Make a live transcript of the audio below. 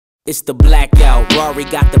It's the blackout, Rory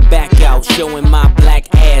got the back out, showing my black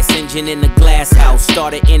ass, engine in the glass house,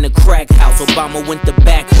 started in the crack house, Obama went the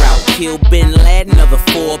back route, killed Bin Laden, another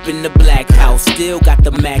 4 up in the black house, still got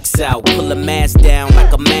the max out, pull a mask down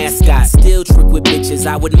like a mascot, still trick with bitches,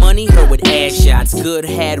 I would money her with ass shots, good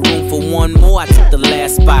had room for one more, I took the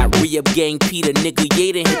last spot, re-up gang Peter, nigga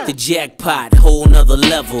Yaden hit the jackpot, whole nother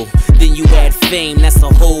level, then you add fame, that's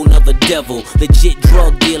a whole nother devil, legit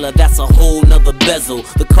drug dealer, that's a whole nother bezel,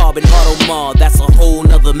 the carbon auto mall, that's a whole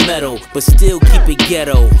nother metal, but still keep it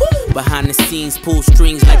ghetto. Behind the scenes, pull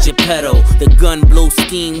strings like Geppetto. The gun blow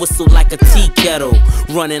steam, whistle like a tea kettle.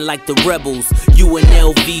 Running like the rebels, you an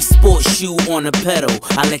LV sports shoe on a pedal.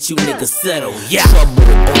 I let you niggas settle, yeah. Trouble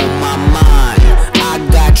on my mind, I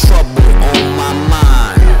got trouble on my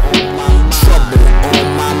mind. Trouble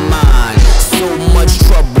on my mind, so much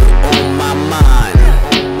trouble on my mind.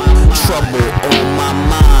 Trouble on my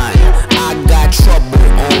mind, I got trouble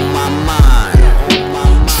on my mind.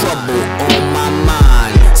 Trouble on my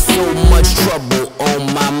mind, so much trouble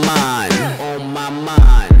on my mind. On my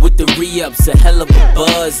mind. With the re-ups, a hell of a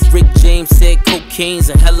buzz. Rick James said cocaine's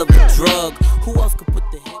a hell of a drug. Who else could put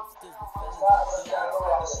the hipsters?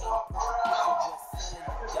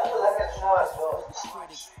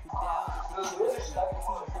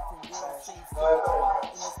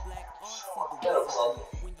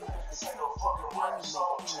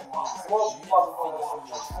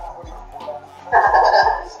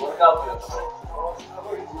 Look up here.